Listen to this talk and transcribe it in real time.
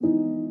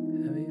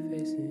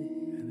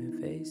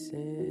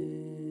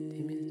facing.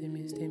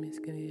 Demons,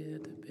 couldn't get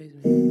out the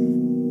basement.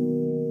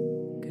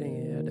 Couldn't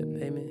get out the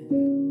payment.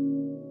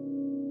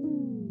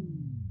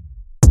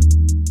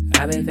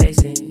 I've been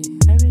facing.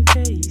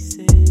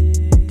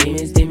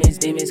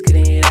 Demons,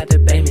 couldn't get out the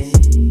basement.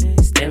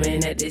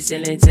 Staring at the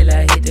ceiling till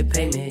I hit the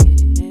pavement.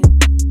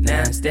 Now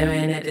I'm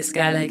staring at the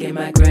sky like in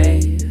my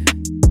grave.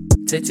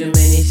 Took too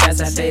many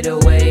shots, I fade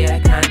away. I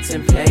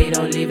contemplate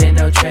on leaving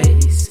no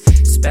trace.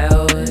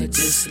 Spell it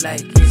just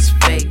like it's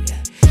fake.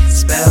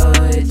 Spell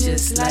it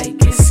just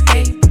like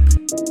escape.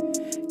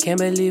 Can't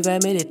believe I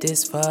made it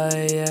this far,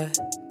 yeah.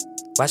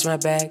 Watch my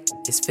back,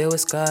 it's filled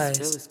with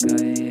scars.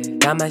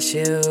 Got my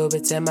shield,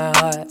 but tell my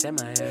heart.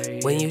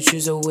 When you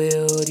choose a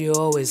wield, you're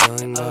always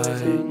on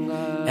guard.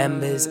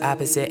 Embers,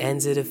 opposite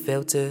ends of the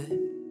filter.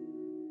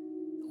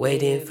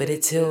 Waiting for the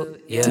tilt,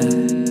 yeah.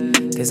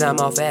 Cause I'm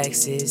off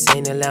axis,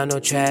 ain't allow no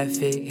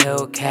traffic.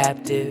 Held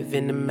captive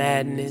in the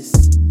madness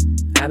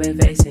I've been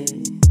facing.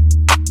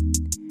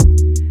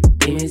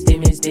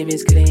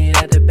 Demons, couldn't get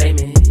out the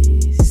basement.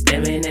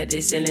 Staring at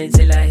the ceiling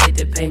till I hit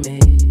the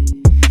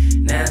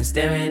pavement. Now I'm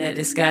staring at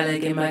the sky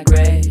like in my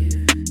grave.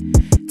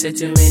 Took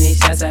too many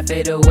shots, I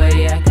fade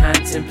away. I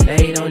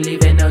contemplate on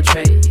leaving no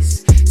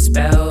trace.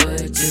 Spell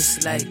it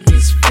just like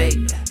it's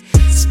fake.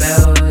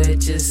 Spell it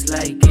just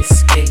like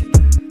escape.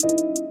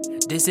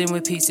 Dissing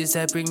with pieces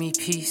that bring me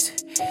peace.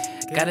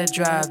 Got a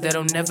drive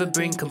that'll never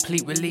bring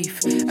complete relief.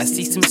 I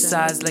see some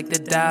sides like the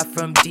dive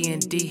from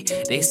D&D.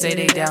 They say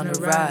they down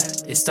to ride.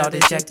 It's all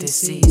ejected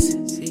seas.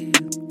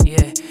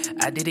 Yeah,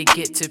 I didn't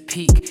get to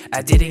peak.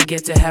 I didn't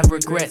get to have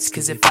regrets.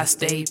 Cause if I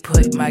stayed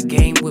put, my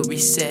game would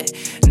reset.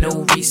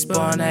 No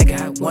respawn, I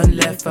got one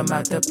left. I'm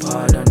out the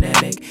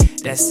pandemic.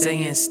 That's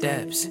saying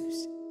steps.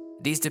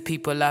 These the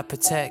people I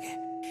protect.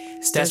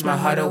 Stash my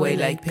heart away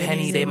like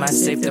penny, they my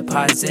safe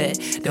deposit.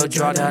 They'll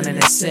draw down in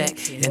a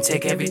sec and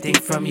take everything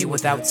from you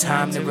without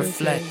time to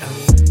reflect.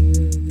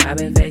 I've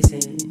been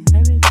facing.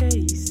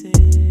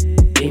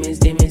 Demons,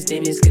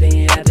 couldn't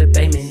get out the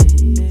basement.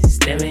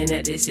 Staring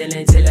at the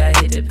ceiling till I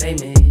hit the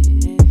pavement.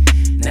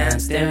 Now I'm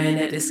staring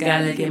at the sky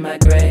like in my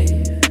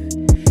grave.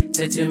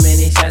 Took too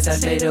many shots, I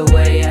fade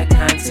away. I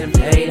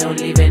contemplate on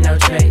leaving no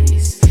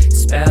trace.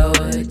 Spell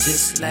it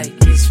just like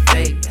it's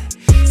fake.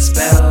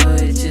 Spell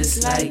it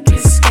just like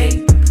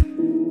escape.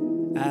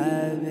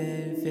 I've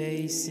been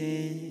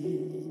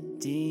facing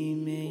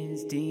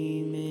demons,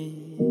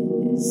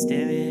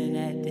 staring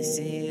at the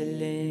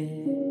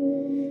ceiling,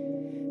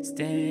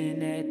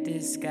 staring at the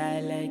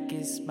sky like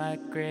it's my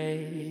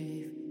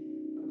grave.